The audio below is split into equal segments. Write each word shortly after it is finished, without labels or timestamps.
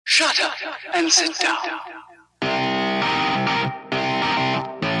Shut up and sit down.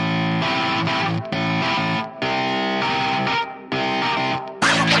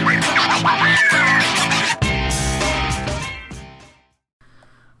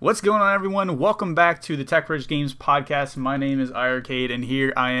 What's going on, everyone? Welcome back to the Tech Bridge Games podcast. My name is iArcade, and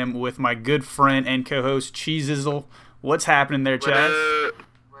here I am with my good friend and co-host Cheezizzle. What's happening there, Chaz?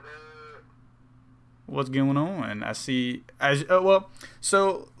 What's going on? I see.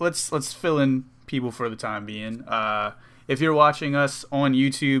 So let's fill in people for the time being. If you're watching us on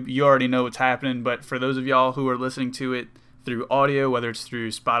YouTube, you already know what's happening. But for those of y'all who are listening to it through audio, whether it's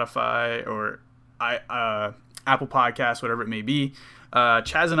through Spotify or Apple Podcasts, whatever it may be,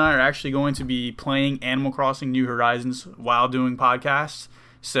 Chaz and I are actually going to be playing Animal Crossing New Horizons while doing podcasts.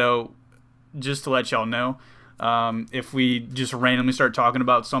 So just to let y'all know, if we just randomly start talking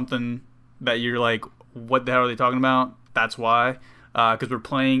about something that you're like, what the hell are they talking about? That's why. Because we're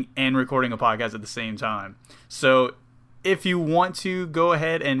playing and recording a podcast at the same time. So if you want to go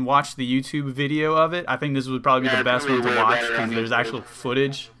ahead and watch the YouTube video of it, I think this would probably be the best one to watch because there's actual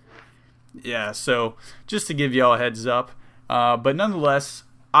footage. Yeah, so just to give y'all a heads up. But nonetheless,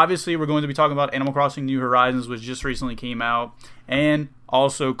 obviously we're going to be talking about Animal Crossing New Horizons, which just recently came out, and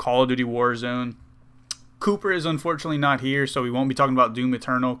also Call of Duty Warzone. Cooper is unfortunately not here, so we won't be talking about Doom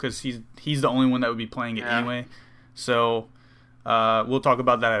Eternal because he's the only one that would be playing it anyway. So we'll talk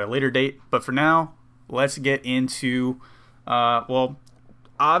about that at a later date. But for now, let's get into,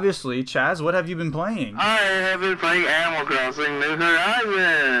 obviously, Chaz, what have you been playing? I have been playing Animal Crossing New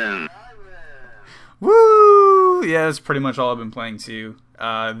Horizons. Woo! Yeah, that's pretty much all I've been playing too.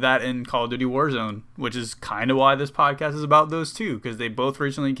 That and Call of Duty Warzone, which is kind of why this podcast is about those two, because they both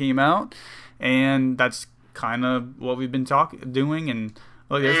recently came out, and that's kind of what we've been doing. And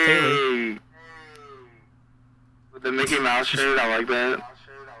look, there's Taylor. With the Mickey Mouse shirt, I like that.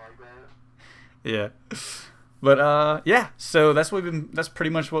 Yeah, but yeah. So that's what that's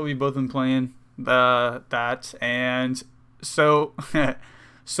pretty much what we've both been playing. That and so.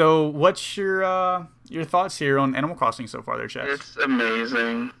 So, what's your thoughts here on Animal Crossing so far, there, Chaz? It's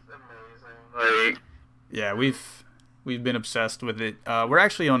amazing. Like, yeah, we've been obsessed with it. We're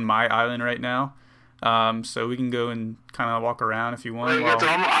actually on my island right now, so we can go and kind of walk around if you want. Like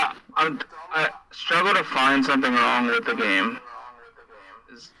I struggle to find something wrong with the game.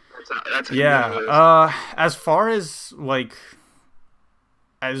 That's as far as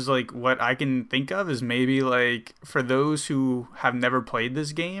what I can think of is maybe like for those who have never played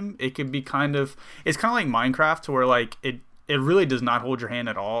this game, it could be it's kind of like Minecraft, to where like it really does not hold your hand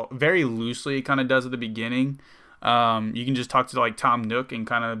at all. Very loosely it kind of does at the beginning. You can just talk to like Tom Nook and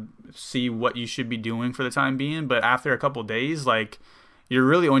kind of see what you should be doing for the time being, but after a couple days, like, you're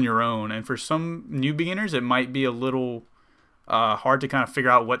really on your own, and for some new beginners it might be a little hard to kind of figure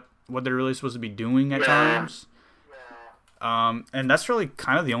out what they're really supposed to be doing at times. And that's really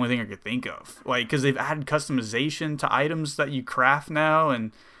kind of the only thing I could think of. Like, because they've added customization to items that you craft now.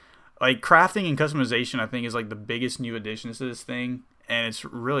 And, like, crafting and customization, I think, is, like, the biggest new additions to this thing. And it's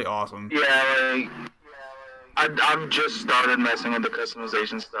really awesome. Yeah, like, I've just started messing with the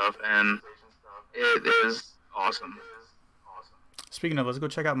customization stuff, and it is awesome. Speaking of, let's go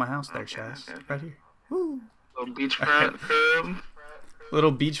check out my house there, Chaz. Okay. Right here. Woo. Little beachfront crib.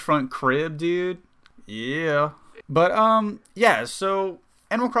 Little beachfront crib, dude. Yeah. But, yeah, so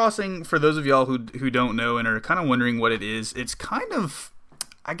Animal Crossing, for those of y'all who don't know and are kind of wondering what it is, it's kind of,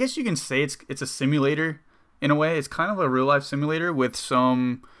 I guess you can say it's a simulator in a way. It's kind of a real-life simulator with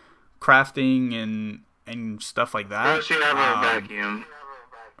some crafting and stuff like that. You should have a vacuum.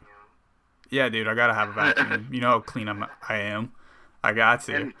 Yeah, dude, I gotta have a vacuum. You know how clean I am. I got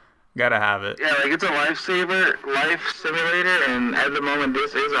to. Gotta have it. Yeah, like, it's a life simulator, and at the moment,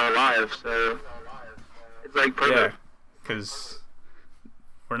 this is our life, so it's, like, perfect. Yeah, because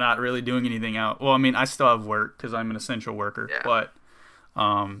we're not really doing anything out. Well, I mean, I still have work because I'm an essential worker, but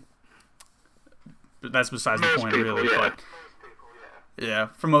that's besides the point, really. Yeah. But yeah,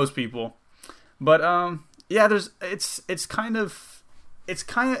 for most people. But yeah, it's kind of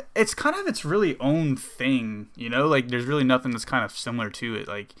its really own thing, you know. Like, there's really nothing that's kind of similar to it.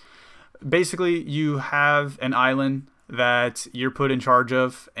 Like, basically, you have an island that you're put in charge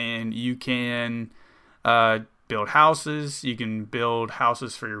of, and you can build houses. You can build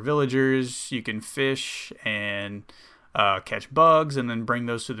houses for your villagers. You can fish and catch bugs, and then bring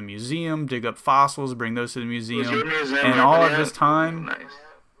those to the museum. Dig up fossils, bring those to the museum. And all of this time, nice.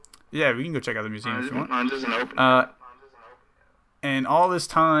 Yeah, we can go check out the museum if you want. Mine's just an open. And all this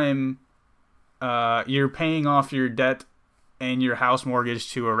time, you're paying off your debt and your house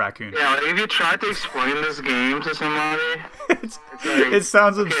mortgage to a raccoon. Yeah, like if you try to explain this game to somebody, it's like, it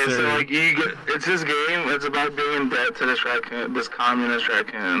sounds okay, absurd. so like it's this game. It's about being in debt to this raccoon, this communist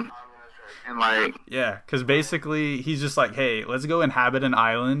raccoon, and like Yeah, because basically he's just like, hey, let's go inhabit an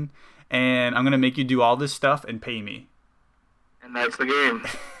island, and I'm gonna make you do all this stuff and pay me. and that's the game.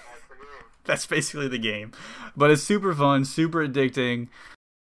 That's basically the game, but it's super fun, super addicting,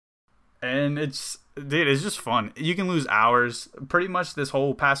 and it's just fun. You can lose hours. Pretty much this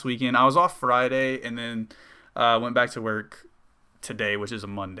whole past weekend, I was off Friday, and then went back to work today, which is a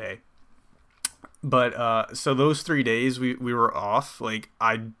Monday. But so those 3 days we were off. Like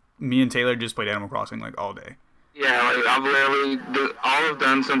me and Taylor just played Animal Crossing like all day. Yeah, like I've literally all I've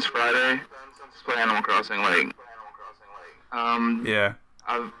done since Friday is play Animal Crossing. Like, Yeah.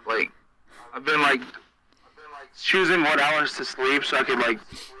 I've been like choosing what hours to sleep so I could like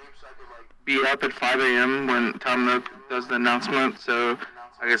be up at 5 a.m. when Tom Nook does the announcement, so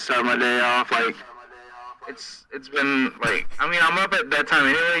I could start my day off. Like, it's been like, I mean, I'm up at that time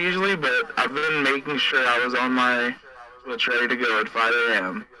anyway usually, but I've been making sure I was on my Switch ready to go at 5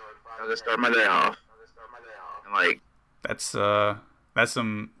 a.m. I could start my day off. And like, That's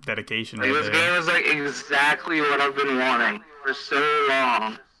some dedication like right this there. game is like exactly what I've been wanting for so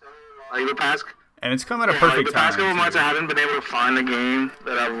long. Like the past. And it's come at a Yeah, perfect like the past time. couple months, too. I haven't been able to find a game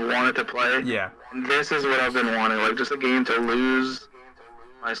that I've wanted to play. Yeah. And this is what I've been wanting, like just a game to lose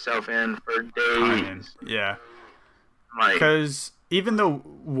myself in for days. Yeah. Like, Because even though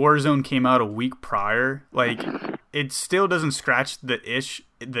Warzone came out a week prior, like it still doesn't scratch the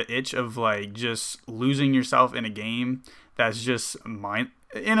itch of like just losing yourself in a game that's just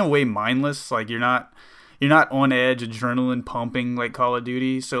in a way mindless. Like you're not on edge, adrenaline pumping like Call of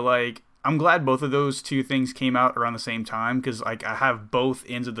Duty. So like I'm glad both of those two things came out around the same time, because like I have both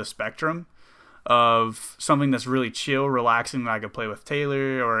ends of the spectrum of something that's really chill, relaxing that I could play with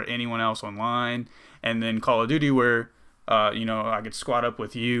Taylor or anyone else online, and then Call of Duty where I could squat up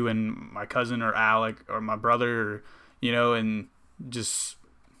with you and my cousin or Alec or my brother, or, and just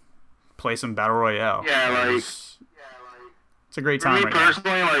play some battle royale. Yeah, like it's a great for time me right now,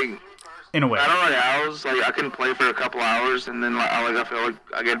 personally, like in a way. battle royales, like I can play for a couple hours and then I feel like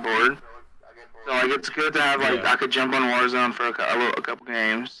I get bored. So like it's good to have like Yeah. I could jump on Warzone for a couple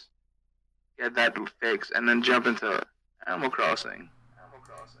games, get that fixed, and then jump into Animal Crossing.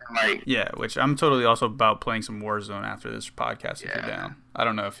 And, like Yeah, which I'm totally also about playing some Warzone after this podcast if you're Yeah. down. I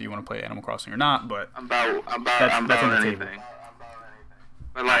don't know if you want to play Animal Crossing or not, but I'm about That's on the table. anything.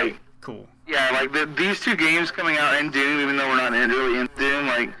 But like cool. yeah, like these two games coming out in Doom, even though we're not really in Doom,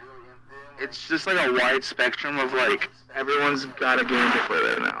 like it's just like a wide spectrum of like everyone's got a game to play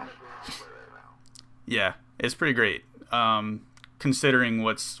right now. Yeah, it's pretty great. Considering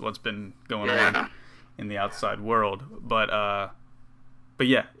what's been going Yeah. on in the outside world, but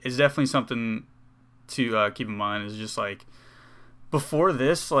yeah, it's definitely something to keep in mind. Is just like before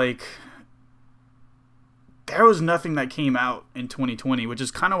this, like there was nothing that came out in 2020, which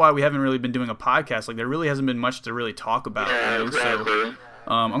is kind of why we haven't really been doing a podcast. Like there really hasn't been much to really talk about. Yeah, So exactly.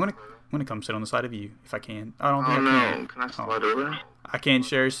 I'm gonna come sit on the side of you if I can. I don't think Oh I can. no, can I slide over? I can't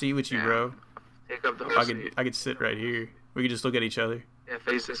share a seat with you, Yeah. bro. Take up the whole seat. I could sit right here. We could just look at each other. Yeah,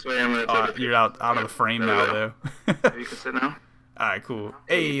 face this way. I'm gonna take You're out of the frame There we now, go. though. You can sit now. All right, cool.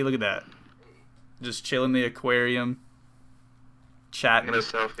 Hey, look at that. Just chilling in the aquarium, I'm chatting. gonna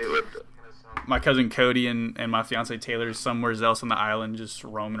selfie with. My cousin Cody and my fiance Taylor is somewhere else on the island, just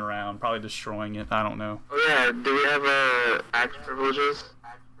roaming around, probably destroying it. I don't know. Oh yeah, do we have axe privileges?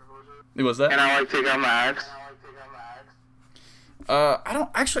 What was that? Can I like take out my axe?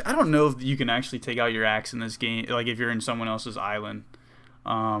 I don't know if you can actually take out your axe in this game. Like if you're in someone else's island,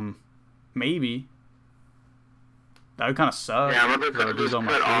 maybe. That would kind of suck. Yeah, I'm gonna 'cause I would lose just all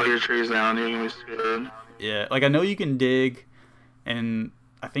my cut all food. your trees down. You're gonna be screwed. Yeah, like I know you can dig, and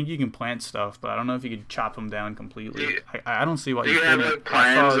I think you can plant stuff, but I don't know if you could chop them down completely. Do you- I don't see why Do you you have couldn't. like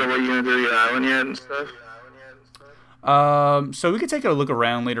plans I of what you're gonna do to your island yet and stuff? So we could take a look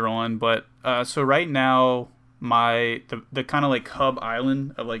around later on, but so right now the kind of like hub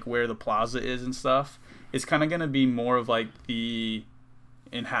island of like where the plaza is and stuff is kind of gonna be more of like the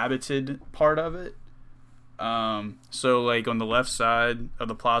inhabited part of it. So like on the left side of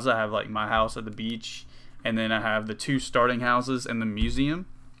the plaza, I have like my house at the beach, and then I have the two starting houses and the museum.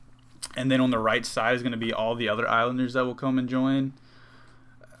 And then on the right side is going to be all the other islanders that will come and join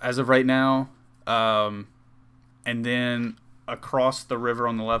as of right now. And then across the river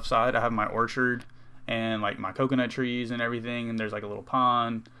on the left side, I have my orchard and like my coconut trees and everything. And there's like a little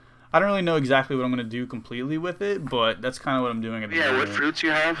pond. I don't really know exactly what I'm going to do completely with it, but that's kind of what I'm doing at the Yeah, moment. what fruits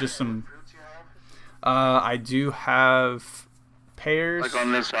you have? Just some. I do have pears, Like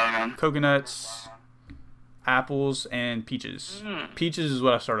on this island. coconuts, apples, and peaches. Peaches is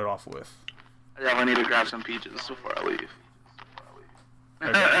what I started off with. Yeah, I need to grab some peaches before I leave.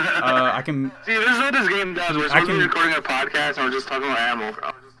 Okay. I can. See, this is what this game does. We're supposed to be recording a podcast and we're just talking about Animal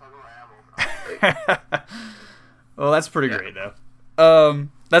Crossing. Well, that's pretty great though.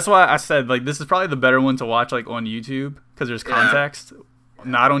 That's why I said like this is probably the better one to watch like on YouTube because there's context.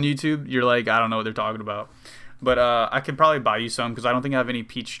 Not on YouTube, you're like I don't know what they're talking about. But I could probably buy you some because I don't think I have any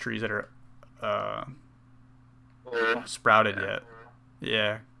peach trees that are sprouted yet.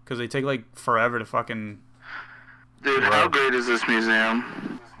 Yeah, because they take like forever to fucking. Dude, how great is this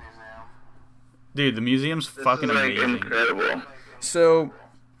museum? Dude, the museum's fucking This is, like, amazing. incredible. So,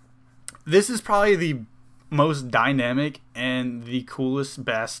 this is probably the most dynamic and the coolest,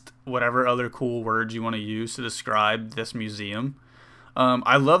 best, whatever other cool words you want to use to describe this museum.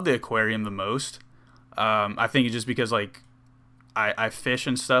 I love the aquarium the most. I think it's just because, like, I fish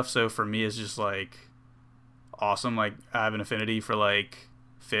and stuff, so for me it's just, like, awesome. Like, I have an affinity for, like,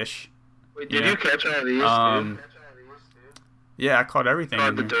 fish. Wait, did you catch one of these, dude? Yeah, I caught everything.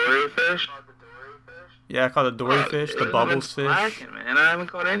 Caught the dory fish? Yeah, I caught the dory fish, the bubbles fish. Slacking, man. I haven't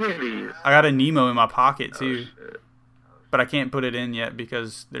caught any of these. I got a Nemo in my pocket too, Shit. but I can't put it in yet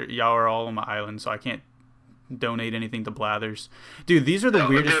because y'all are all on my island, so I can't donate anything to Blathers. Dude, these are the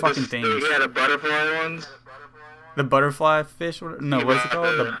weirdest fucking things. You had a butterfly ones? The butterfly fish? No, what's it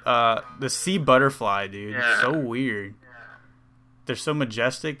called? The sea butterfly, dude. Yeah. So weird. They're so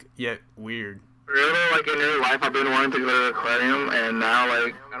majestic yet weird. Really, like in real life, I've been wanting to go to the aquarium, and now,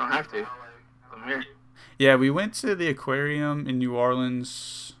 like, I don't have to. I'm here. Yeah, we went to the aquarium in New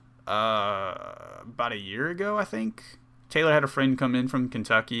Orleans about a year ago, I think. Taylor had a friend come in from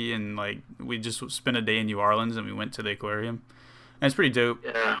Kentucky, and like we just spent a day in New Orleans, and we went to the aquarium. And it's pretty dope.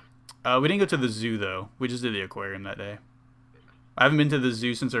 Yeah. We didn't go to the zoo though. We just did the aquarium that day. I haven't been to the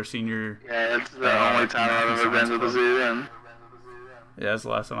zoo since our senior. Yeah, it's the only time I've ever been to the zoo, then. Yeah, that's the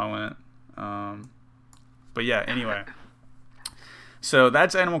last time I went. But yeah, anyway. So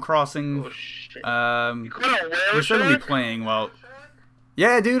that's Animal Crossing. Oh, shit. We're Caught a whale still gonna be shark? playing while.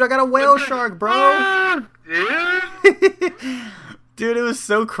 Yeah, dude, I got a whale shark, bro. Dude? Dude, it was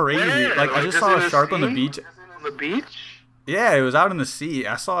so crazy. Where? Like I just Just saw in a the shark on the sea? beach. On the beach? Yeah, it was out in the sea.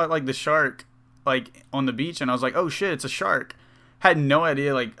 I saw it like the shark, like on the beach, and I was like, "Oh shit, it's a shark." Had no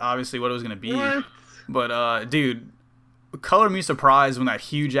idea, like obviously what it was gonna be. What? But dude, color me surprised when that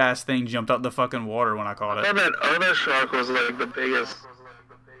huge ass thing jumped out the fucking water when I caught I it. thought that other shark was like the biggest.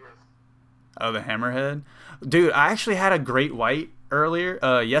 Oh, the hammerhead, dude. I actually had a great white earlier,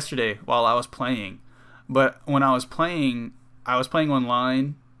 yesterday while I was playing. But when I was playing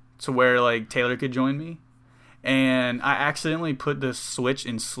online to where like Taylor could join me, and I accidentally put the Switch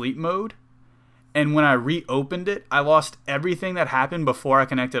in sleep mode. And when I reopened it, I lost everything that happened before I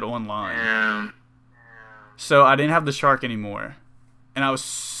connected online. Damn. So I didn't have the shark anymore. And I was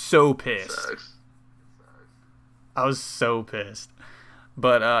so pissed. Sucks. I was so pissed.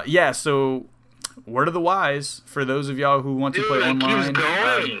 But yeah, so word of the wise for those of y'all who want to Dude, play it online. keeps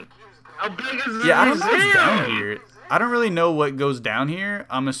going. How big is this Yeah, I don't know what's down museum? here. I don't really know what goes down here.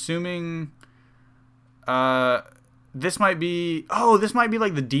 I'm assuming this might be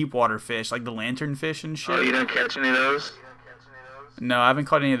like the deep water fish, like the lantern fish and shit. Oh, you didn't catch any of those? No, I haven't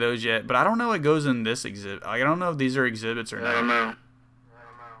caught any of those yet, but I don't know what goes in this exhibit. Like, I don't know if these are exhibits or I don't not. know.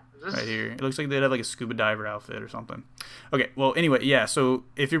 Is this- Right here. It looks like they'd have like a scuba diver outfit or something. Okay, well, anyway, yeah, so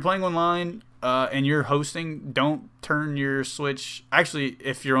if you're playing online and you're hosting, don't turn your Switch... Actually,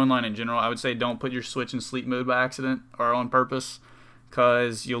 if you're online in general, I would say don't put your Switch in sleep mode by accident or on purpose,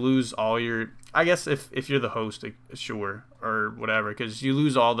 because you'll lose all your... I guess if you're the host, sure, or whatever, because you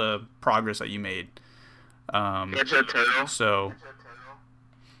lose all the progress that you made. Catch that turtle? So...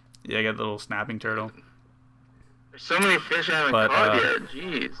 Yeah, I got the little snapping turtle. There's so many fish I haven't But, caught yet.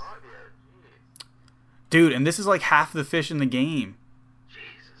 Jeez. Dude, and this is like half the fish in the game.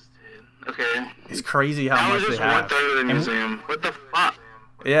 Jesus, dude. Okay. It's crazy how That was much they just have. 1/3 of the And- museum. What the fuck?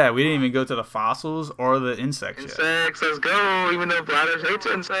 Yeah, we didn't even go to the fossils or the insects yet. Insects, let's go. Even though Blathers hates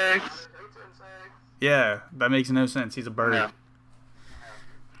insects. Yeah, that makes no sense. He's a bird. Yeah.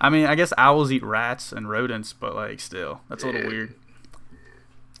 I mean, I guess owls eat rats and rodents, but like still, that's a little weird.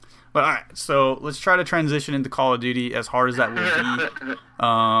 But all right, so let's try to transition into Call of Duty as hard as that will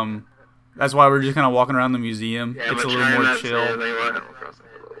be. That's why we're just kind of walking around the museum. Yeah, It's a but little trying more not to say chill. anything about Animal Crossing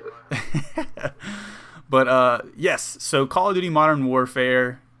for a little bit. But yes, so Call of Duty Modern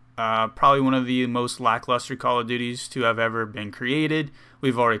Warfare, probably one of the most lackluster Call of Duties to have ever been created.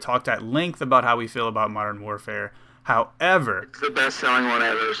 We've already talked at length about how we feel about Modern Warfare. However, It's the best selling one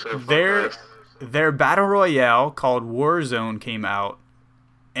ever, so fuck there us. their battle royale called Warzone came out,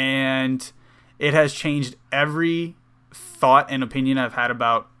 and it has changed every thought and opinion I've had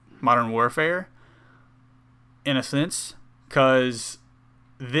about Modern Warfare, in a sense, because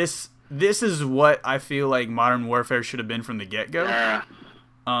this is what I feel like Modern Warfare should have been from the get-go. Yeah.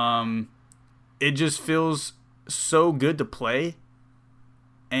 It just feels so good to play,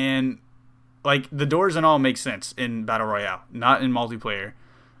 and like the doors and all make sense in Battle Royale, not in multiplayer,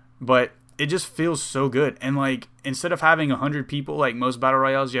 but it just feels so good. And like, instead of having 100 people like most Battle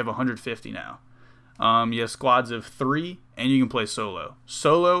Royales, you have 150 now. You have squads of 3, and you can play solo.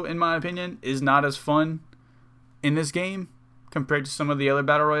 Solo, in my opinion, is not as fun in this game compared to some of the other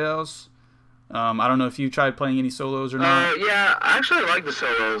Battle Royales. I don't know if you tried playing any solos or not. Yeah, I actually like the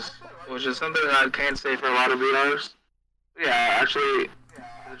solos, which is something that I can't say for a lot of VRs. Yeah, actually,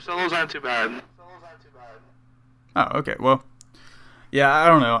 the solos aren't too bad. Oh, okay. Well, yeah, I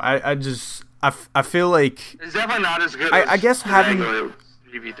don't know. I feel like It's definitely not as good I as guess the having- regular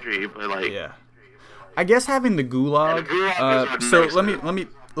 3v3, but like... yeah. I guess having the gulag. Yeah, the gulag is what So makes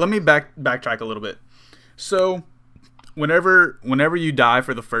let me backtrack a little bit. So whenever you die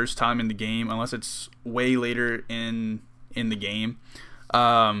for the first time in the game, unless it's way later in the game,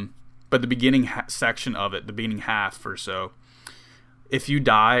 but the beginning section of it, the beginning half or so, if you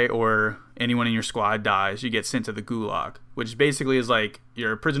die or anyone in your squad dies, you get sent to the gulag, which basically is like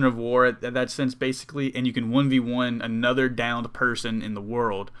you're a prisoner of war at that sense, basically, and you can 1v1 another downed person in the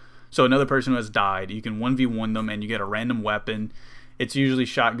world. So another person who has died, you can 1v1 them, and you get a random weapon. It's usually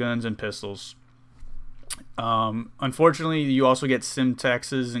shotguns and pistols. Unfortunately, you also get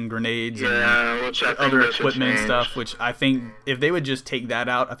Simtexes and grenades and which I think other they should equipment and change. stuff, which I think if they would just take that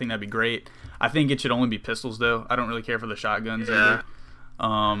out, I think that'd be great. I think it should only be pistols, though. I don't really care for the shotguns Yeah.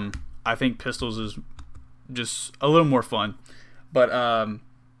 either. I think pistols is just a little more fun. But,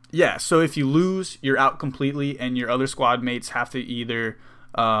 yeah, so if you lose, you're out completely, and your other squad mates have to either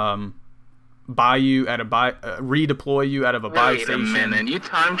buy you at redeploy you out of a buy Wait a station. minute, you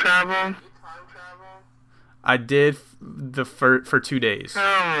time travel? I did for 2 days. Come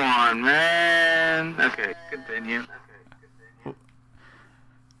on, man. Okay, continue.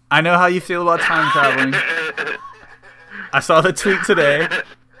 I know how you feel about time traveling. I saw the tweet today.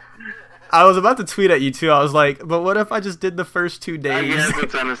 I was about to tweet at you too. I was like, but what if I just did the first 2 I days? guess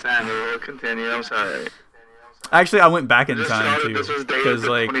it's understandable. Continue, I'm sorry. Actually, I went back in Just time saw that too, this was dated because the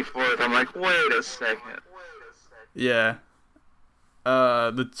like, 24th. I'm like, wait a second. yeah,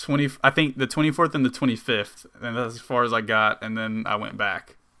 I think the 24th and the 25th, and that's as far as I got. And then I went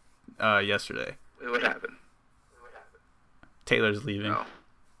back yesterday. Wait, what happened? Taylor's leaving. Oh.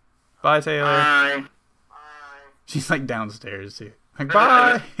 Bye, Taylor. Bye. She's like downstairs too. Like,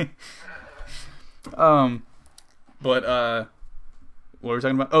 bye. But what were we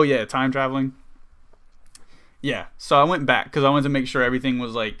talking about? Oh yeah, time traveling. Yeah, so I went back because I wanted to make sure everything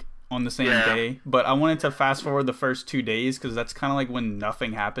was like on the same day. But I wanted to fast forward the first 2 days because that's kind of like when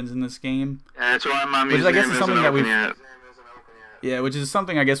nothing happens in this game. Yeah, that's why my Which museum I guess is something isn't that open we've- yet. Yeah, which is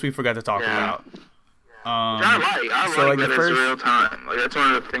something I guess we forgot to talk Yeah. about. I so, like like, that the it's first- real time. Like that's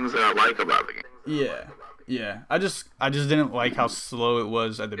one of the things that I like about the game. Yeah. I just didn't like how slow it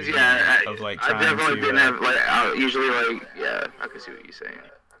was at the beginning Yeah, of like I trying definitely to. didn't have like. I usually like. Yeah, I can see what you're saying.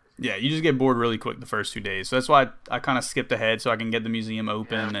 Yeah, you just get bored really quick the first 2 days. So that's why I kind of skipped ahead so I can get the museum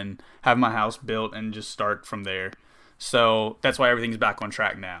open and have my house built and just start from there. So that's why everything's back on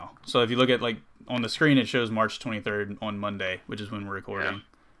track now. So if you look at like on the screen, it shows March 23rd on Monday, which is when we're recording. Yeah.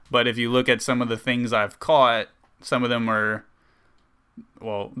 But if you look at some of the things I've caught, some of them are,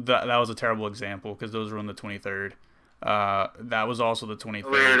 well, that was a terrible example because those were on the 23rd. That was also the 23rd.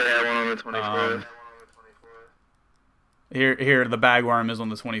 Weird to have one on the 24th. Here, the bagworm is on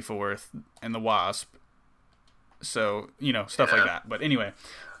the 24th, and the wasp. So, stuff like that. But anyway,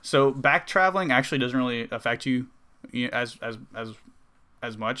 so back traveling actually doesn't really affect you as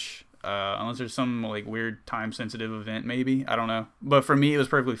much, unless there's some like weird time sensitive event, maybe. I don't know. But for me, it was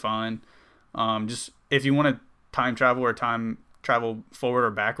perfectly fine. Just if you want to time travel or time travel forward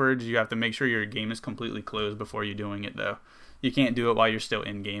or backwards, you have to make sure your game is completely closed before you're doing it, though. You can't do it while you're still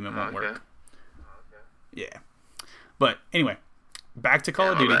in game. It won't work. Yeah. But anyway, back to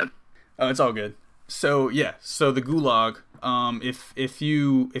Call of Duty. Oh, it's all good. So yeah, so the gulag. If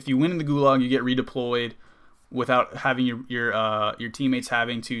you win in the gulag, you get redeployed without having your teammates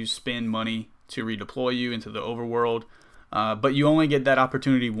having to spend money to redeploy you into the overworld. But you only get that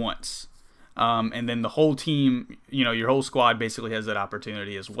opportunity once. And then the whole team, your whole squad basically has that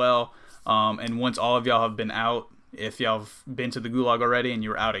opportunity as well. And once all of y'all have been out, if y'all have been to the gulag already and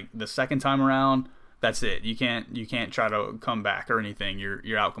you're out the second time around, that's it. You can't try to come back or anything.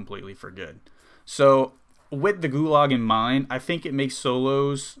 You're out completely for good. So with the Gulag in mind, I think it makes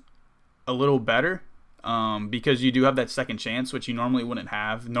solos a little better because you do have that second chance, which you normally wouldn't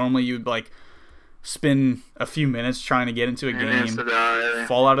have. Normally you'd like spend a few minutes trying to get into a game,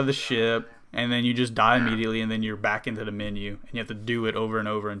 fall out of the ship, and then you just die immediately, and then you're back into the menu, and you have to do it over and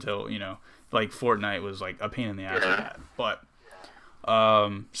over until, like Fortnite was like a pain in the ass with that. But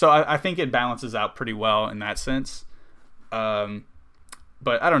so I think it balances out pretty well in that sense.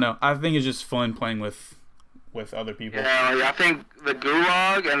 But I don't know. I think it's just fun playing with other people. Yeah, like, I think the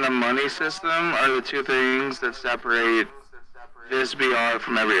Gulag and the money system are the two things that separate this BR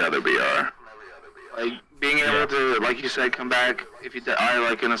from every other BR. Like, being able to, like you said, come back if you die,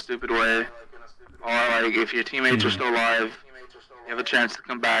 like, in a stupid way. Or, like, if your teammates are still alive, you have a chance to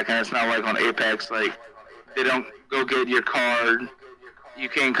come back, and it's not like on Apex, like, they don't go get your card, you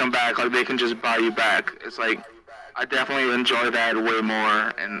can't come back, like, they can just buy you back. It's like, I definitely enjoy that way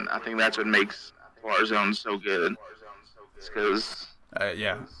more, and I think that's what makes Warzone so good. It's because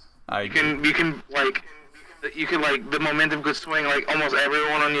you can like the momentum could swing. Like almost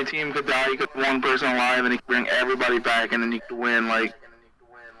everyone on your team could die. You could have one person alive, and you could bring everybody back, and then you could win. Like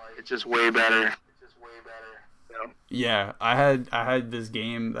it's just way better. Yeah, I had this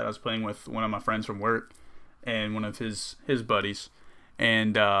game that I was playing with one of my friends from work, and one of his buddies,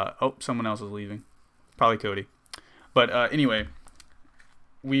 and someone else is leaving, probably Cody. But anyway,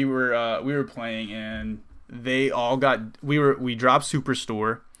 we were playing, and they all we dropped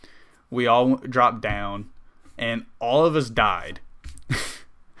Superstore, we all dropped down, and all of us died.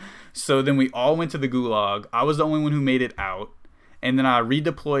 So then we all went to the Gulag. I was the only one who made it out, and then I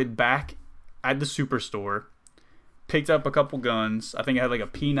redeployed back at the Superstore, picked up a couple guns. I think I had like a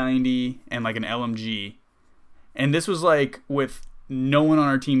P90 and like an LMG, and this was like with no one on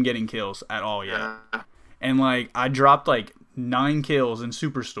our team getting kills at all yet. And like I dropped like 9 kills in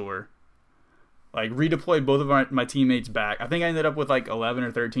Superstore, like redeployed both of my teammates back. I think I ended up with like 11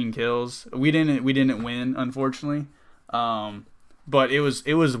 or 13 kills. We didn't win, unfortunately, but it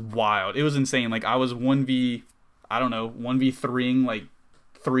was wild. It was insane. Like I was 1v3ing like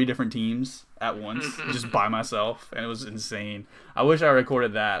 3 different teams at once just by myself, and it was insane. I wish I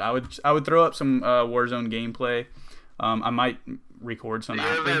recorded that. I would throw up some Warzone gameplay. I might record some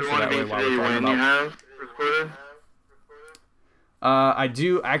after, so that way while we're talking about. Recorded? I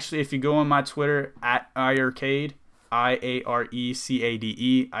do actually. If you go on my Twitter at iArcade,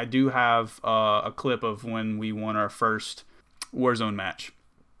 IARECADE, I do have a clip of when we won our first Warzone match.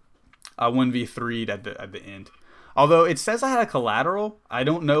 1v3'd at the end. Although it says I had a collateral, I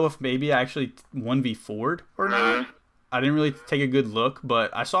don't know if maybe I actually 1v4'd or not. I didn't really take a good look, but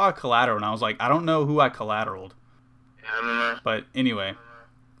I saw a collateral and I was like, I don't know who I collateraled. Yeah, I don't know. But anyway,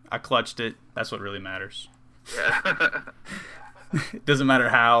 I clutched it. That's what really matters. Yeah. It doesn't matter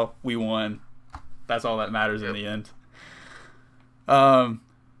how we won. That's all that matters in the end.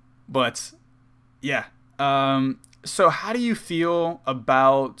 But yeah. So how do you feel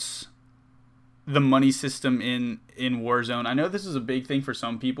about the money system in Warzone? I know this is a big thing for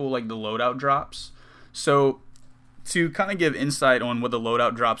some people, like the loadout drops. So to kind of give insight on what the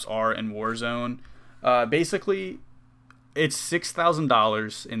loadout drops are in Warzone, basically it's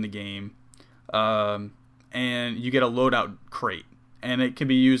 $6,000 in the game, and you get a loadout crate, and it can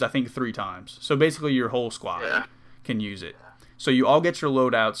be used I think 3 times. So basically your whole squad can use it. So you all get your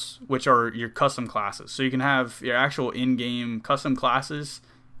loadouts, which are your custom classes. So you can have your actual in-game custom classes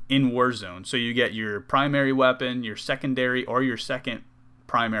in Warzone. So you get your primary weapon, your secondary, or your second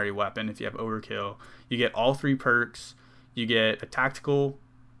primary weapon if you have overkill. You get all 3 perks. You get a tactical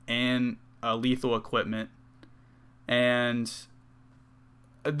and a lethal equipment. And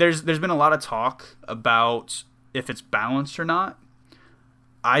there's been a lot of talk about if it's balanced or not.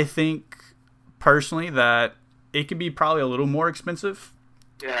 I think personally that it could be probably a little more expensive.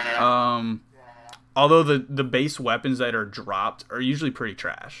 Yeah. Although the base weapons that are dropped are usually pretty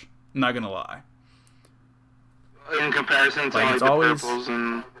trash. I'm not gonna lie. In comparison to like the purples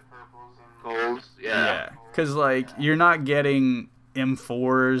and golds, Yeah, because like you're not getting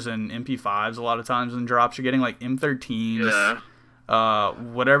M4s and MP5s a lot of times in drops. You're getting like M13s.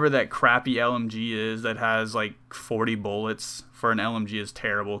 Whatever that crappy LMG is that has like 40 bullets for an LMG is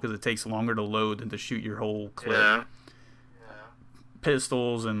terrible because it takes longer to load than to shoot your whole clip.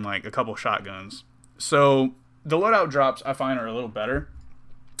 Pistols and like a couple shotguns. So the loadout drops I find are a little better.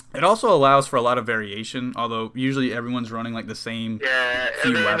 It also allows for a lot of variation, although usually everyone's running like the same few at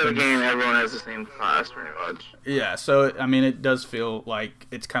the weapons. end of the game, everyone has the same class pretty much. Yeah, so I mean it does feel like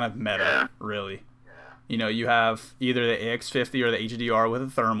it's kind of meta, really. You know, you have either the AX50 or the HDR with a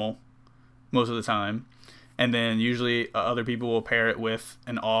thermal most of the time, and then usually other people will pair it with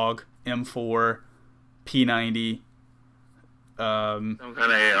an AUG M4, P90, Some kind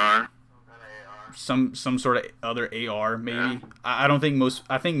of AR. some sort of other AR maybe. Yeah. I don't think most.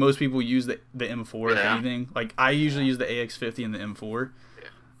 I think most people use the M4 if Yeah. anything. Like I usually use the AX50 and the M4.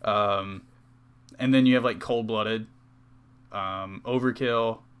 And then you have like Cold Blooded,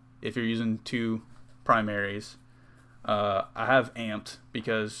 Overkill if you're using 2 primaries. I have Amped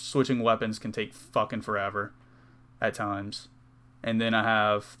because switching weapons can take fucking forever at times. And then I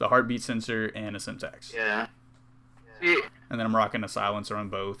have the heartbeat sensor and a Simtex. Yeah. See, And then I'm rocking a silencer on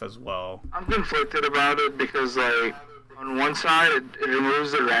both as well. I'm conflicted about it because, like, on one side, it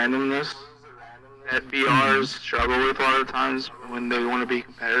removes the randomness that BRs struggle with a lot of times when they want to be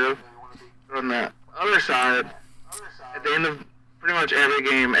competitive. But on the other side, at the end of pretty much every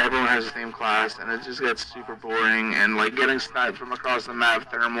game, everyone has the same class, and it just gets super boring. And, like, getting sniped from across the map,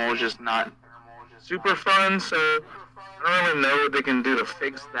 thermal is just not super fun. So I don't really know what they can do to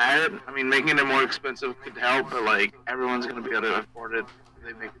fix that. I mean, making it more expensive could help, but, like, everyone's going to be able to afford it if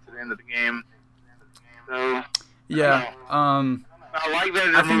they make it to the end of the game. So, Yeah. I like that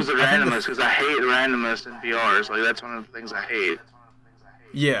it removes the randomness, because I hate randomness in BRs. Like, that's one of the things I hate.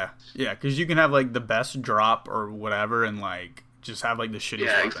 Yeah, because you can have like the best drop or whatever, and like just have like the shittiest.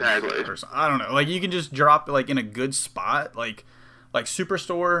 Yeah, weapon exactly. or I don't know. Like you can just drop like in a good spot. Like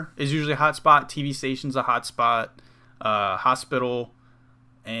Superstore is usually a hot spot. TV station's a hot spot. Hospital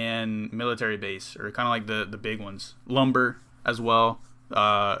and military base are kind of like the big ones. Lumber as well.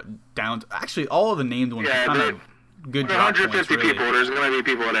 Down. Actually, all of the named ones Yeah, are kind of good drop 150 points, really. people, there's going to be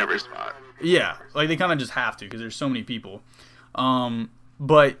people at every spot. Yeah, like they kind of just have to because there's so many people.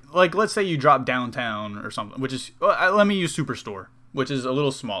 But like, let's say you drop downtown or something, which is let me use Superstore, which is a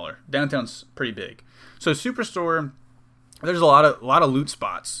little smaller. Downtown's pretty big. So Superstore, there's a lot of loot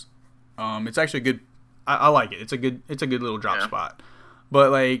spots. It's actually a good. I like it. It's a good little drop spot.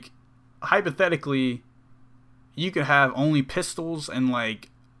 But like, hypothetically, you could have only pistols and like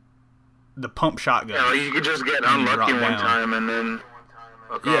the pump shotgun. Yeah, like you could just get And unlucky drop one down. time and then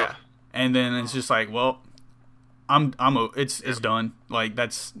fuck Yeah, off. and then it's just like, well, it's done. Like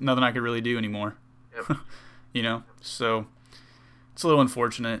that's nothing I could really do anymore. Yep. You know, so it's a little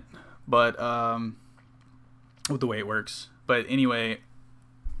unfortunate, but with the way it works. But anyway,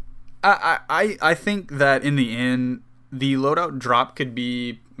 I think that in the end, the loadout drop could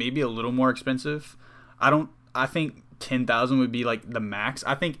be maybe a little more expensive. I think 10,000 would be like the max.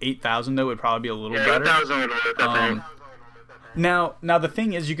 I think 8,000 though would probably be a little better. 8,000 would work, I think. Now the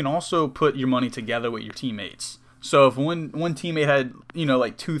thing is, you can also put your money together with your teammates. So if one teammate had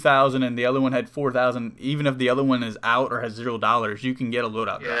like 2,000 and the other one had 4,000, even if the other one is out or has $0, you can get a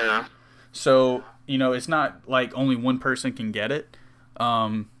loadout drop. Yeah. So it's not like only one person can get it.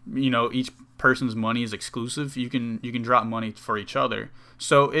 Each person's money is exclusive. You can drop money for each other.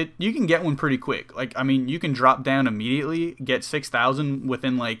 So you can get one pretty quick. Like you can drop down immediately, get 6,000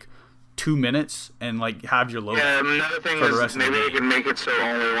 within like 2 minutes, and like have your loadout. Yeah, another thing for the is rest of the maybe they game. can make it so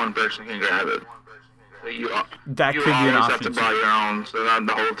only one person can grab it. So That you could be an always have option to buy too. your own, so not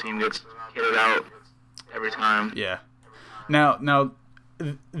the whole team gets kitted out every time. Yeah. Now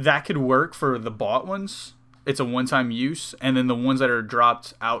that could work for the bought ones. It's a one-time use, and then the ones that are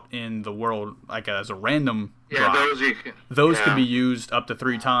dropped out in the world, like as a random Yeah, drop, those you can. those yeah. could be used up to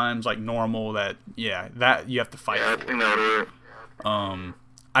 3 times, like normal. That you have to fight Yeah, I for. think that would work.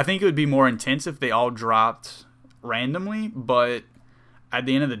 I think it would be more intense if they all dropped randomly, but at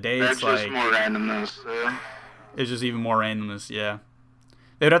the end of the day, That's it's just like more randomness. So. it's just even more randomness. Yeah,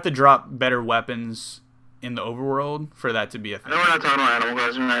 they'd have to drop better weapons in the overworld for that to be a I thing. know we're not talking about Animal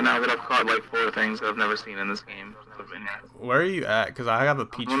Crossing right now, but I've caught like 4 things that I've never seen in this game. since I've been here. Where are you at? Because I have a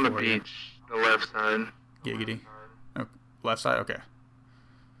peach On the for you. beach, the left side. Giggity. Oh, left side? Okay.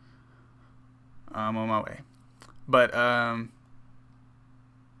 I'm on my way. But,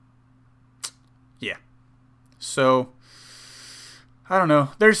 yeah. So, I don't know.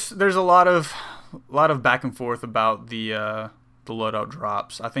 There's a lot of back and forth about the loadout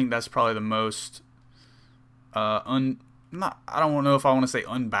drops. I think that's probably the most, I don't know if I want to say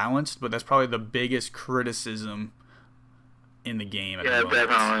unbalanced, but that's probably the biggest criticism in the game at Yeah, the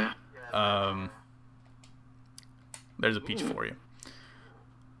moment. definitely. There's a peach for you.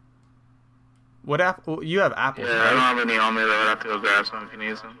 What apple? You have apples, Yeah, I right? don't have any on me though. I'd have to go grab some if you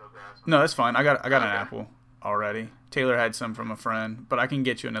need some. No, that's fine. I got an Okay. apple already. Taylor had some from a friend, but I can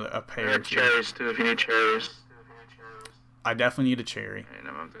get you a I pair. have Too. cherries too if you need cherries. I definitely need a cherry. And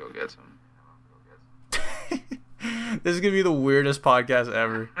I'm gonna have to go get some. This is gonna be the weirdest podcast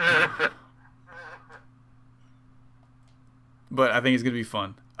ever, but I think it's gonna be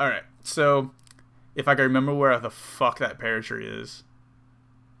fun. All right, so if I can remember where the fuck that pear tree is,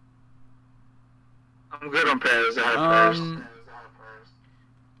 I'm good on pairs. I have pairs.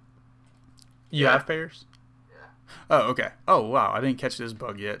 You have pairs? Oh, okay. Oh, wow. I didn't catch this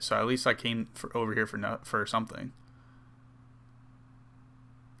bug yet, so at least I came over here for something.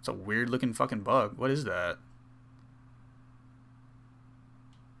 It's a weird looking fucking bug. What is that?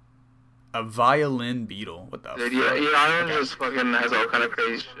 A violin beetle. What the fuck? Dude, your iron just fucking has all kind of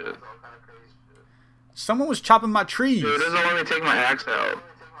crazy shit. Someone was chopping my trees. Dude, it doesn't let me take my axe out.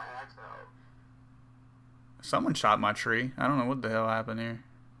 Someone chopped my tree. I don't know what the hell happened here.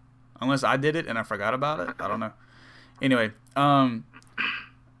 Unless I did it and I forgot about it. I don't know. Anyway,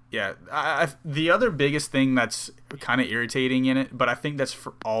 yeah. The other biggest thing that's kind of irritating in it, but I think that's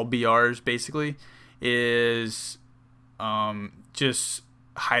for all BRs basically, is just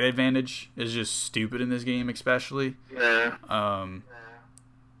height advantage is just stupid in this game, especially. Yeah.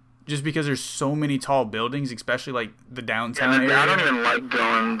 Just because there's so many tall buildings, especially like the downtown area. I don't even like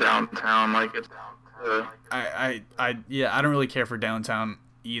going downtown. Like it's. I don't really care for downtown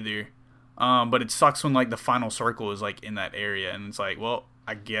either. But it sucks when like the final circle is like in that area, and it's like, well,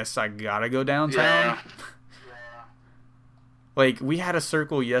 I guess I gotta go downtown. Yeah. Like we had a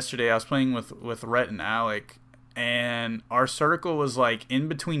circle yesterday. I was playing with Rhett and Alec, and our circle was like in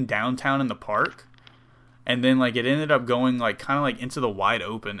between downtown and the park, and then like it ended up going like kind of like into the wide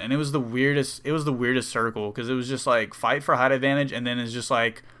open, and it was the weirdest. It was the weirdest circle because it was just like fight for height advantage, and then it's just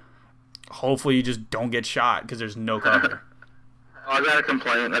like hopefully you just don't get shot because there's no cover. Oh, I got a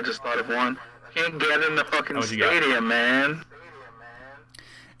complaint. I just thought of one. Can't get in the fucking stadium, man.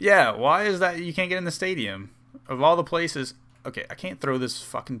 Yeah, why is that you can't get in the stadium? Of all the places... Okay, I can't throw this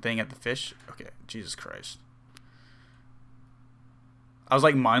fucking thing at the fish. Okay, Jesus Christ. I was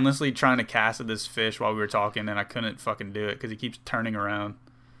like mindlessly trying to cast at this fish while we were talking, and I couldn't fucking do it because he keeps turning around.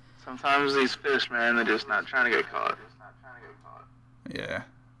 Sometimes these fish, man, they're just not trying to get caught. Yeah.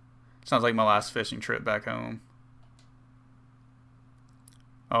 Sounds like my last fishing trip back home.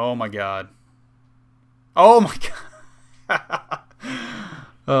 Oh my god. Oh my god.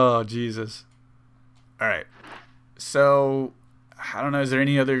 Oh, Jesus. Alright. So, I don't know, is there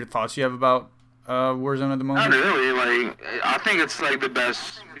any other thoughts you have about Warzone at the moment? Not really. Like, I think it's like the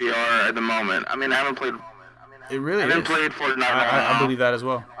best VR at the moment. I mean, I haven't played... It really is. I haven't played Fortnite. I believe that as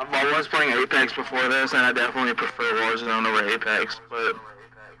well. I was playing Apex before this, and I definitely prefer Warzone over Apex. But,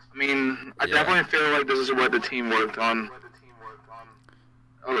 I mean, I definitely feel like this is what the team worked on.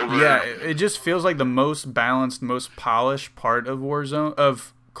 Yeah, it just feels like the most balanced, most polished part of Warzone,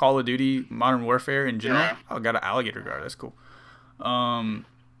 of Call of Duty Modern Warfare in general. Yeah. Oh, I got an alligator guard. That's cool. And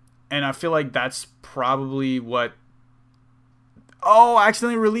I feel like that's probably what... Oh, I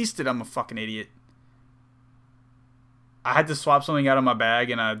accidentally released it. I'm a fucking idiot. I had to swap something out of my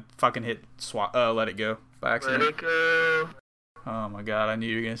bag, and I fucking hit let it go by accident. Let it go. Oh my god, I knew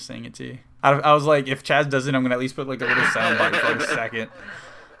you were going to sing it too. I was like, if Chaz does it, I'm going to at least put like a little sound bite for like a second.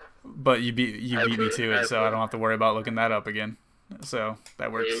 But you beat me to it, so I don't have to worry about looking that up again. So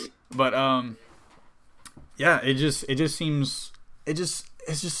that works. But yeah, it's just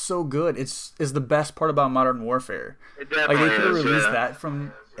so good. It's the best part about Modern Warfare. Like they could have released that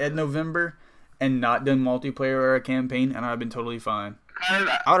from November and not done multiplayer or a campaign, and I'd have been totally fine. I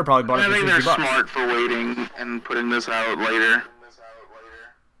would have probably bought it for $50. I think they're smart for waiting and putting this out later.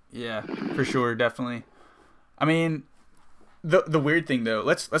 Yeah, for sure, definitely. I mean, the weird thing though,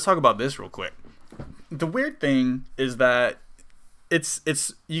 let's talk about this real quick. The weird thing is that it's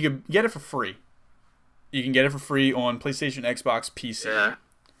you can get it for free. You can get it for free on PlayStation, Xbox, PC. Yeah.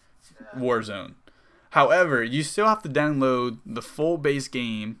 Warzone. However, you still have to download the full base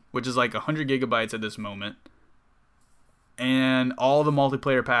game, which is like 100 gigabytes at this moment, and all the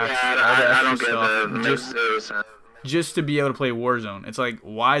multiplayer packs, all the extra stuff, just to be able to play Warzone. It's like,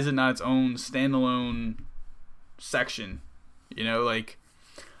 why is it not its own standalone section? You know, like,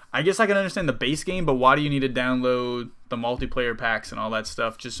 I guess I can understand the base game, but why do you need to download the multiplayer packs and all that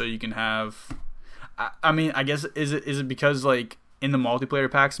stuff just so you can have... I mean, I guess, is it because, like, in the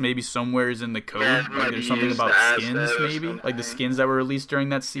multiplayer packs, maybe somewhere is in the code, like there's something about skins, maybe? Like the skins that were released during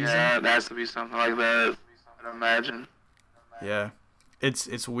that season? Yeah, it has to be something like that, I'd imagine. Yeah.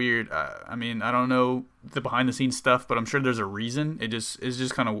 It's weird. I mean, I don't know the behind-the-scenes stuff, but I'm sure there's a reason. It's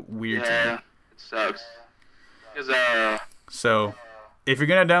just kind of weird to me. Yeah, it sucks. So, if you're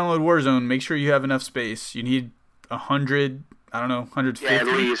going to download Warzone, make sure you have enough space. You need 100, I don't know, 150? Yeah, at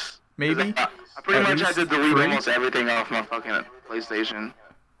least. Maybe? I pretty much had to delete almost everything off my fucking PlayStation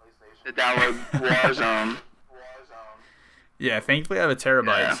to download Warzone. Yeah, thankfully I have a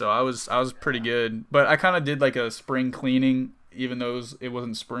terabyte, so I was pretty good. But I kind of did like a spring cleaning, even though it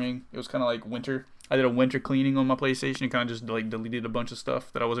wasn't spring. It was kind of like winter. I did a winter cleaning on my PlayStation and kind of just like deleted a bunch of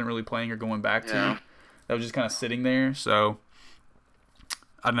stuff that I wasn't really playing or going back to. that was just kind of sitting there. So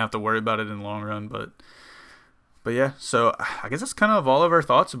I didn't have to worry about it in the long run. But yeah, so I guess that's kind of all of our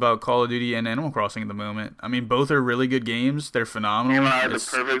thoughts about Call of Duty and Animal Crossing at the moment. I mean, both are really good games. They're phenomenal. The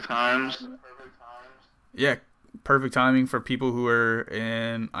perfect times. Yeah, perfect timing for people who are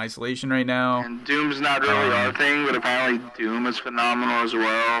in isolation right now. And Doom's not really our thing, but apparently Doom is phenomenal as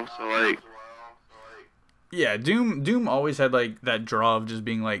well. So like, yeah, Doom always had like that draw of just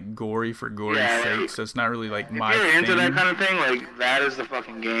being like gory for gory's sake. So it's not really like my thing. If you're into that kind of thing, like that is the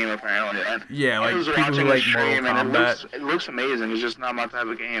fucking game apparently. Yeah, like I was people watching who like stream Mortal and Kombat. it looks amazing. It's just not my type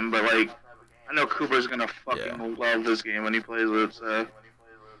of game, but like I know Cooper's gonna fucking love this game when he plays it. So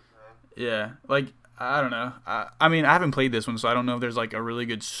yeah, like I don't know. I mean, I haven't played this one, so I don't know if there's like a really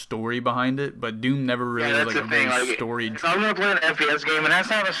good story behind it. But Doom never really was like a very story. If I'm gonna play an FPS game, and that's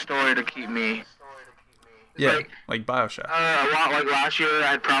not a story to keep me. Yeah, like Bioshock. Like last year,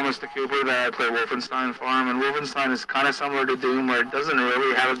 I had promised to Cooper that I'd play Wolfenstein Farm, and Wolfenstein is kind of similar to Doom, where it doesn't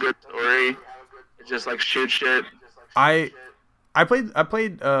really have a good story. It just like shoot shit. I played. It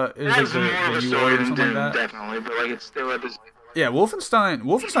has more of a story than Doom, like definitely, but like it's still at this. Yeah,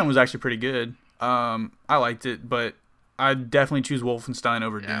 Wolfenstein was actually pretty good. I liked it, but I'd definitely choose Wolfenstein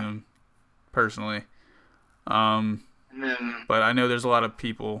over Doom, personally. But I know there's a lot of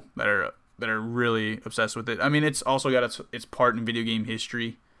people that are really obsessed with it. I mean, it's also got its part in video game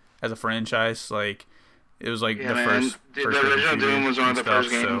history as a franchise. Like, it was like the first the original Doom was one of the first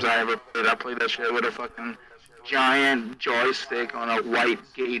games I ever played. I played that shit with a fucking giant joystick on a white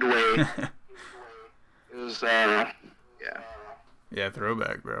gateway. It was yeah,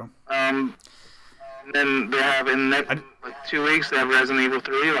 throwback, bro. And then they have in like 2 weeks they have Resident Evil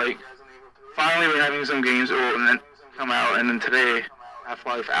 3. Like, finally we're having some games that will come out, and then today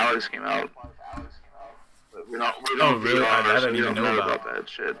Half-Life Alyx came out. But we don't really? I didn't even know about that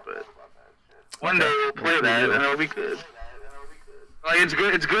shit. But one day we'll play that, and it'll be good. Like, it's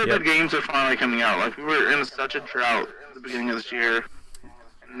good. It's good that games are finally coming out. Like, we were in such a drought at the beginning of this year,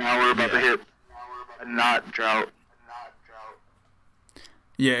 and now we're about to hit a not drought.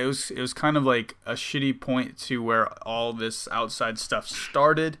 Yeah, it was kind of like a shitty point to where all this outside stuff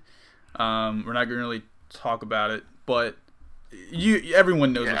started. We're not gonna really talk about it, but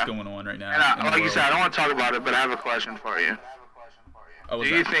everyone knows what's going on right now. And like you said, I don't want to talk about it, but I have a question for you. Do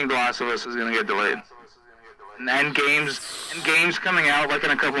you think The Last of Us is gonna get delayed? And games coming out like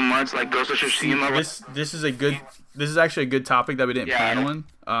in a couple months, like Ghost of Tsushima. This is actually a good topic that we didn't plan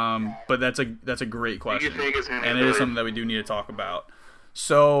on. But that's a great question, and it is something that we do need to talk about.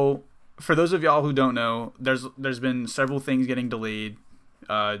 So, for those of y'all who don't know, there's been several things getting delayed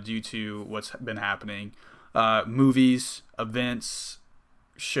due to what's been happening. Movies, events,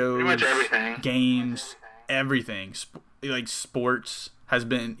 shows, pretty much everything. Games, everything. Like sports has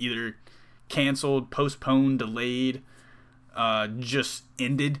been either canceled, postponed, delayed, just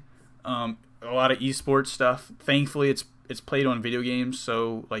ended. A lot of esports stuff. Thankfully, it's played on video games,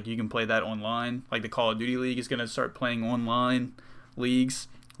 so like you can play that online. Like the Call of Duty League is gonna start playing online leagues,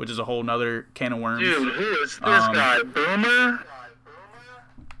 which is a whole nother can of worms. Dude, who is this guy? Boomer?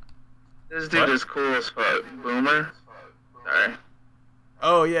 This dude is cool as fuck. Boomer? Sorry.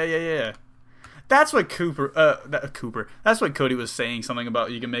 Oh, yeah. That's what Cooper. That's what Cody was saying, something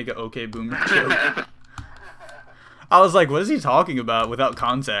about you can make an okay Boomer joke. I was like, what is he talking about without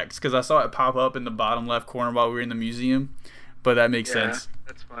context? Because I saw it pop up in the bottom left corner while we were in the museum. But that makes sense.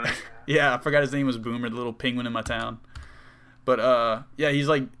 That's funny. Yeah, I forgot his name was Boomer, the little penguin in my town. But yeah, he's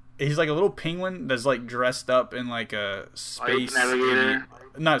like a little penguin that's like dressed up in like a space navigator.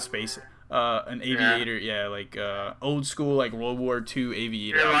 Not space. An aviator, like old school like World War II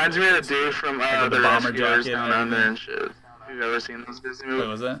aviator. It reminds me of the dude from the the bomber Rescuers jacket Down Under and shit. Have you ever seen those Disney movies? What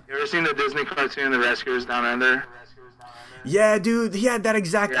was that? You ever seen the Disney cartoon The Rescuers Down Under? Yeah, dude, he had that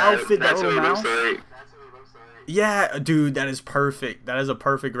exact outfit, that little mouse. Like. Yeah, dude, that is perfect. That is a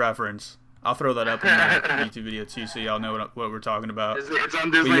perfect reference. I'll throw that up in the YouTube video too, so y'all know what we're talking about. It's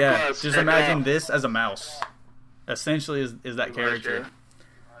on Disney Plus. Just imagine this as a mouse. Essentially, is that character.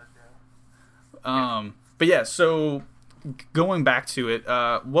 But yeah, so going back to it,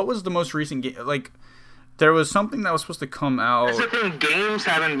 what was the most recent game? Like, there was something that was supposed to come out. That's the thing. Games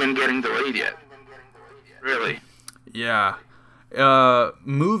haven't been getting delayed yet. Really. Yeah.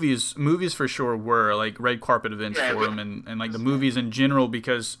 Movies for sure were like red carpet events for them, and like the movies in general,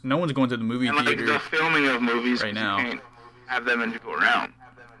 because no one's going to the movie theater. Like the filming of movies right now. You can't have them and people around.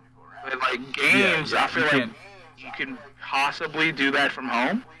 But like games, I feel like you can possibly do that from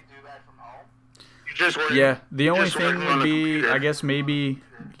home. The only thing would be, I guess, maybe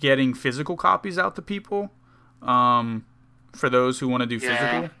getting physical copies out to people. for those who want to do Yeah.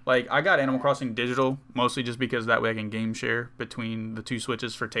 physical. Like, I got Animal Crossing digital mostly just because that way I can game share between the two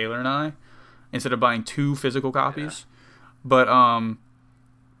Switches for Taylor and I instead of buying 2 physical copies. But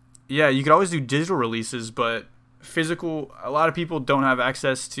yeah, you could always do digital releases, but physical, a lot of people don't have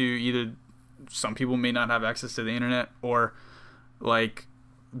access to either. Some people may not have access to the internet, or like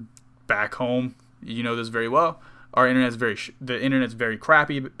back home, you know this very well. Our internet's the internet's very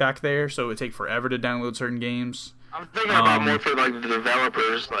crappy back there, so it would take forever to download certain games. I'm thinking about more for like the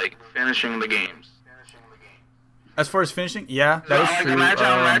developers, like finishing the games. As far as finishing, yeah, that is like, true.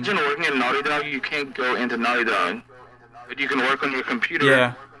 Imagine working at Naughty Dog. You can't go into Naughty Dog, but you can work on your computer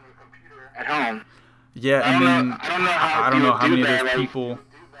Yeah, at home. yeah, I and don't then know. I don't know how. I don't know how people many do of that, those like, people.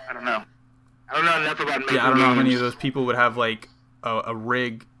 I don't know. I don't know enough about making Yeah, I don't know how many of games. those people would have like a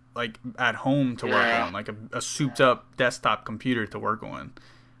rig like at home to work Yeah. on, like a souped up desktop computer to work on.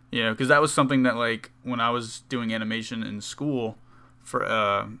 You know, because that was something that like when I was doing animation in school for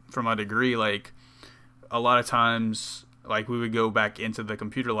my degree, like a lot of times like we would go back into the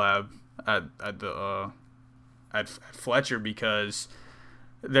computer lab at Fletcher because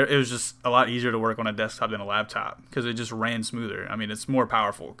it was just a lot easier to work on a desktop than a laptop because it just ran smoother. I mean, it's more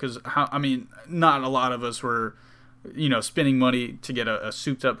powerful because not a lot of us were, you know, spending money to get a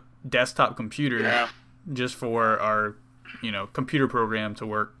souped up desktop computer Yeah. just for our, you know, computer program to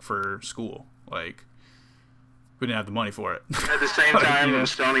work for school. Like, we didn't have the money for it. At the same Like, time, you know.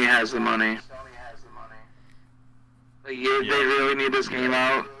 Sony has the money. Like, they really need this game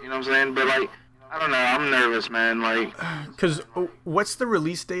out. You know what I'm saying? But like, I don't know. I'm nervous, man. Like, Because what's the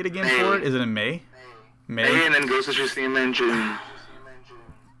release date again for it? Is it in May? May and then Ghost of Tsushima in June.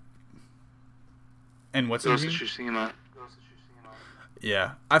 And what's in Ghost of June? Tsushima.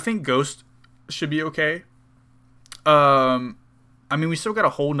 Yeah, I think Ghost should be okay. I mean, we still got a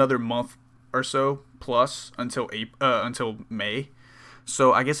whole nother month or so plus until May.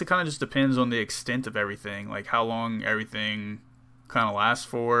 So I guess it kind of just depends on the extent of everything, like how long everything kind of lasts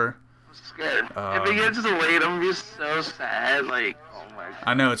for. I'm scared. If it gets delayed, I'm just so sad. Like, oh my god.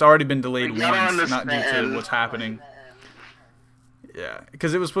 I know it's already been delayed Like, I don't once, not due to understand. what's happening. Yeah,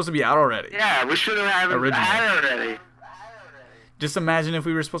 because it was supposed to be out already. Yeah, we should have had it already. Just imagine if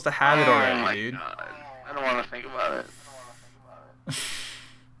we were supposed to have it Oh already, my dude. god. I don't want to think about it. It's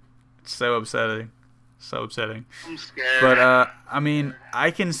so upsetting. So upsetting. I'm scared. But I mean,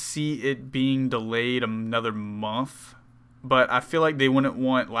 I can see it being delayed another month, but I feel like they wouldn't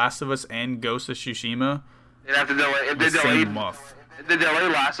want Last of Us and Ghost of Tsushima They'd have to delay. If the they delayed, same month. if they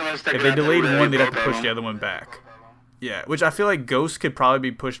delayed Last of Us, If they delayed one, they'd have to push the other one back. Yeah, which I feel like Ghost could probably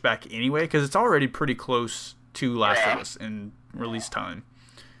be pushed back anyway because it's already pretty close to Last of Us in release time.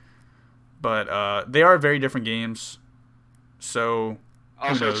 But they are very different games, so who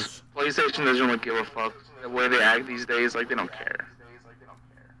Also, knows? PlayStation doesn't really give a fuck the way they act these days. Like, they don't care.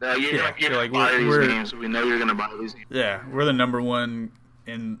 You're Yeah, gonna like, buy we're- these games. We know you're gonna buy these games. Yeah, we're the number one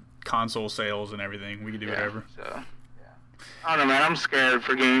in console sales and everything. We can do whatever. So, I don't know, man. I'm scared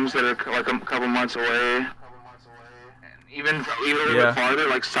for games that are like a couple months away. And even a little Yeah. bit farther,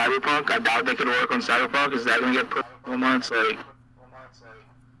 like Cyberpunk. I doubt they could work on Cyberpunk. Is that gonna get put a couple months? Like,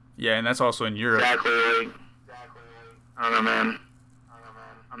 Yeah, and that's also in Europe. exactly. Like, I don't know, man.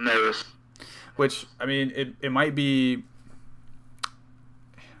 I'm nervous. Which, I mean, it might be...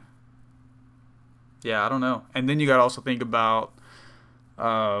 Yeah, I don't know. And then you got to also think about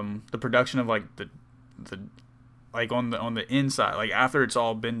the production of, like, the like, on the inside. Like, after it's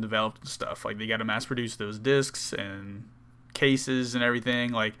all been developed and stuff. Like, they got to mass-produce those discs and cases and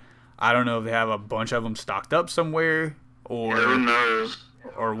everything. Like, I don't know if they have a bunch of them stocked up somewhere or... Who knows?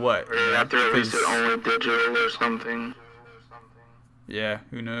 Or what? Or they have to release it 'Cause- only digital or something. Yeah,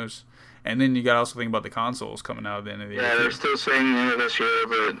 who knows? And then you got to also think about the consoles coming out at the end of the Yeah, year. they're too. still saying the end of this year,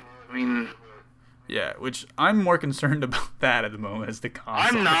 but I mean, Yeah, which I'm more concerned about that at the moment as the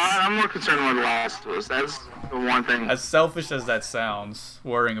consoles. I'm not. I'm more concerned with The Last of Us. That's the one thing. As selfish as that sounds,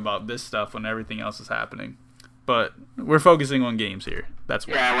 worrying about this stuff when everything else is happening. But we're focusing on games here. That's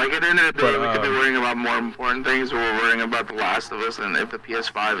why. Yeah, like at the end of the day, But, we could be worrying about more important things. We're worrying about The Last of Us, and if the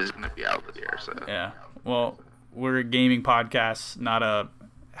PS5 is going to be out this year. So Yeah. Well, we're a gaming podcast, not a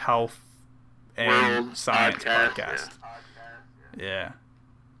health and World science podcast, podcast. Yeah.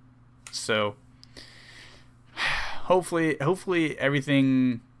 So hopefully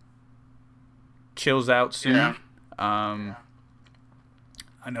everything chills out soon. Yeah. I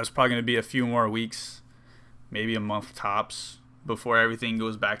know it's probably going to be a few more weeks, maybe a month tops, before everything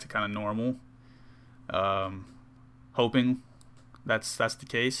goes back to kind of normal. Hoping that's the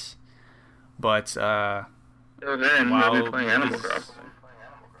case. But So then Wow. we'll be playing Animal Crossing.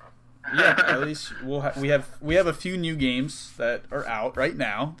 Yeah, at least we have a few new games that are out right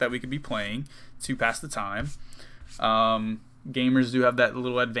now that we could be playing to pass the time. Gamers do have that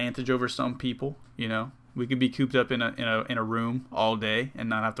little advantage over some people. You know, we could be cooped up in a room all day and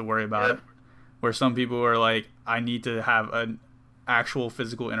not have to worry about it. Where some people are like, I need to have an actual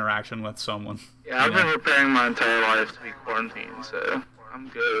physical interaction with someone. Yeah, I've been preparing my entire life to be quarantined, so I'm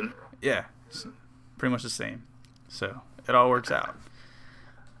good. Yeah, it's pretty much the same. So it all works out.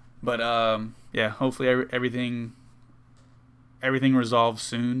 But yeah, hopefully everything resolves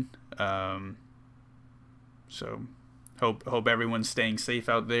soon. So hope everyone's staying safe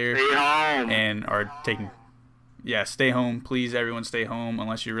out there. Stay home. And are taking. Yeah, stay home. Please, everyone stay home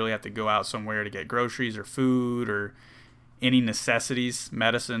unless you really have to go out somewhere to get groceries or food or any necessities,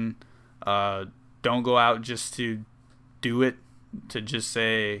 medicine. Don't go out just to do it, to just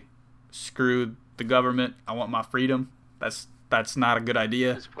say, screw the government, I want my freedom. That's not a good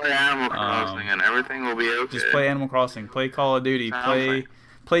idea. Just play Animal Crossing and everything will be okay. Just play Animal Crossing, play Call of Duty, play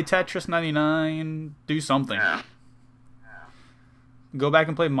Tetris 99, do something. Yeah. Go back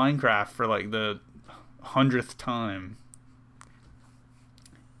and play Minecraft for like the 100th time.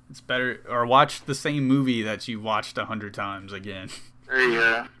 It's better, or watch the same movie that you watched 100 times again. There you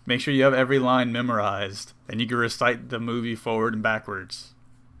go. Make sure you have every line memorized, and you can recite the movie forward and backwards.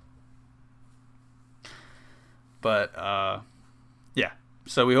 But yeah.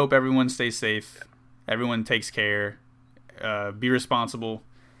 So we hope everyone stays safe. Everyone takes care. Be responsible,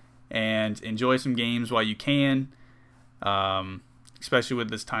 and enjoy some games while you can. Especially with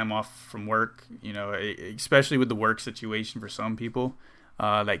this time off from work, you know, especially with the work situation for some people,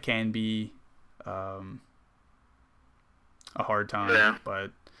 that can be a hard time. Yeah.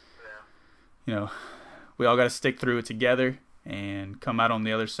 But, you know, we all got to stick through it together and come out on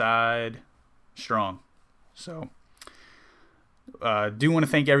the other side strong. So, do want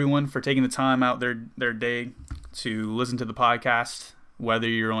to thank everyone for taking the time out their day to listen to the podcast, whether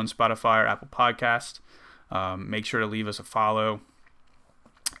you're on Spotify or Apple Podcast. Make sure to leave us a follow.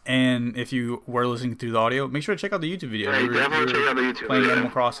 And if you were listening through the audio, make sure to check out the YouTube video. Yeah, definitely check out the YouTube playing video.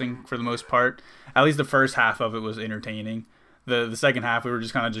 Animal Crossing for the most part. At least the first half of it was entertaining. The second half, we were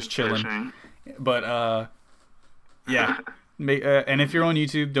just kind of just chilling. But, yeah. And if you're on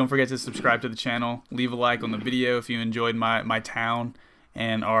YouTube, don't forget to subscribe to the channel. Leave a like on the video if you enjoyed my town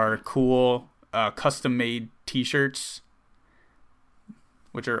and our cool custom-made t-shirts,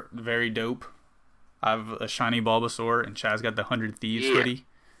 which are very dope. I have a shiny Bulbasaur, and Chaz got the 100 Thieves hoodie.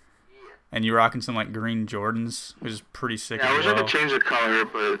 And you're rocking some like green Jordans, which is pretty sick. Yeah, I as wish well. I could change the color,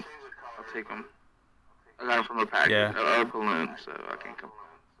 but I'll take them. I got them from a package, a balloon, so I can't complain.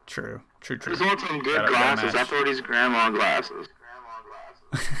 True. I just want some good glasses. I thought these grandma glasses.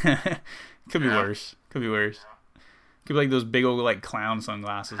 Could be worse. Could be like those big old like clown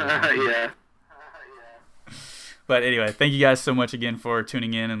sunglasses. Or something. Yeah. But anyway, thank you guys so much again for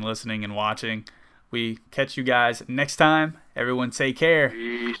tuning in and listening and watching. We catch you guys next time. Everyone take care.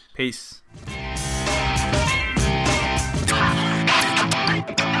 Peace. Peace.